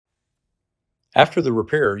After the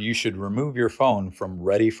repair, you should remove your phone from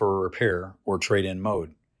ready for repair or trade-in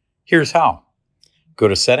mode. Here's how. Go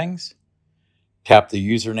to Settings, tap the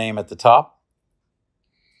username at the top.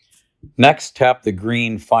 Next, tap the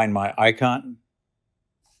green Find My icon.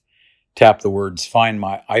 Tap the words Find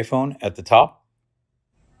My iPhone at the top.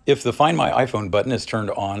 If the Find My iPhone button is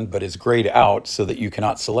turned on but is grayed out so that you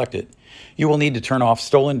cannot select it, you will need to turn off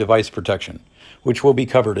stolen device protection, which will be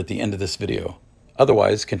covered at the end of this video.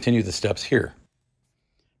 Otherwise, continue the steps here.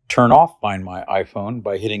 Turn off Find My iPhone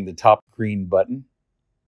by hitting the top green button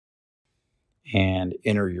and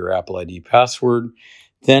enter your Apple ID password.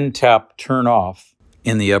 Then tap Turn Off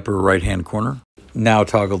in the upper right-hand corner. Now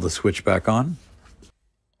toggle the switch back on.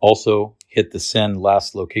 Also, hit the Send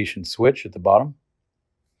Last Location switch at the bottom.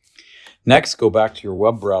 Next, go back to your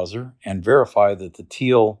web browser and verify that the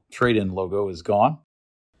teal trade-in logo is gone.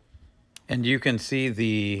 And you can see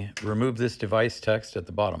the Remove This Device text at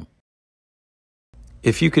the bottom.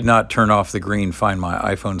 If you could not turn off the green Find My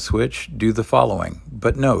iPhone switch, do the following.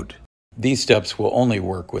 But note, these steps will only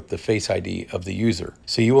work with the Face ID of the user.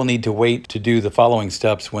 So you will need to wait to do the following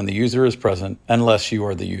steps when the user is present, unless you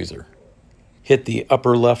are the user. Hit the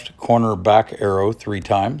upper left corner back arrow 3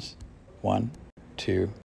 times. 1,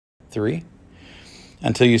 2, 3,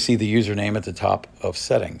 until you see the username at the top of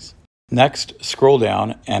Settings. Next, scroll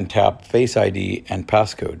down and tap Face ID and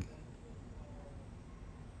Passcode.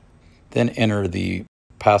 Then enter the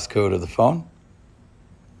passcode of the phone.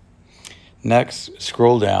 Next,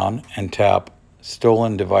 scroll down and tap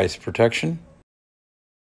Stolen Device Protection.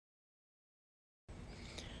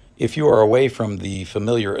 If you are away from the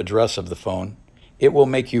familiar address of the phone, it will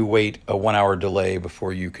make you wait a 1-hour delay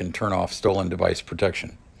before you can turn off Stolen Device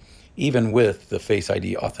Protection, even with the Face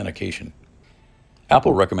ID authentication.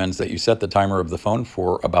 Apple recommends that you set the timer of the phone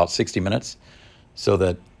for about 60 minutes so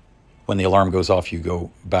that when the alarm goes off, you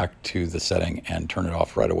go back to the setting and turn it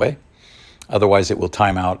off right away. Otherwise, it will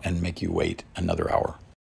time out and make you wait another hour.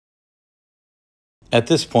 At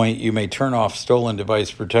this point, you may turn off Stolen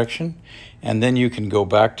Device Protection, and then you can go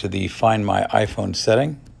back to the Find My iPhone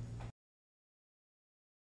setting.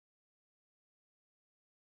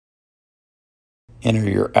 Enter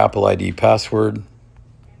your Apple ID password.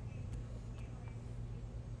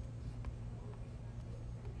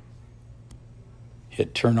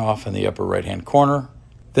 Hit Turn Off in the upper right-hand corner.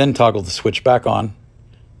 Then toggle the switch back on,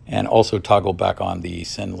 and also toggle back on the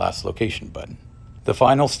Send Last Location button. The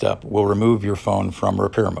final step will remove your phone from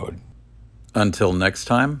repair mode. Until next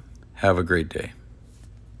time, have a great day.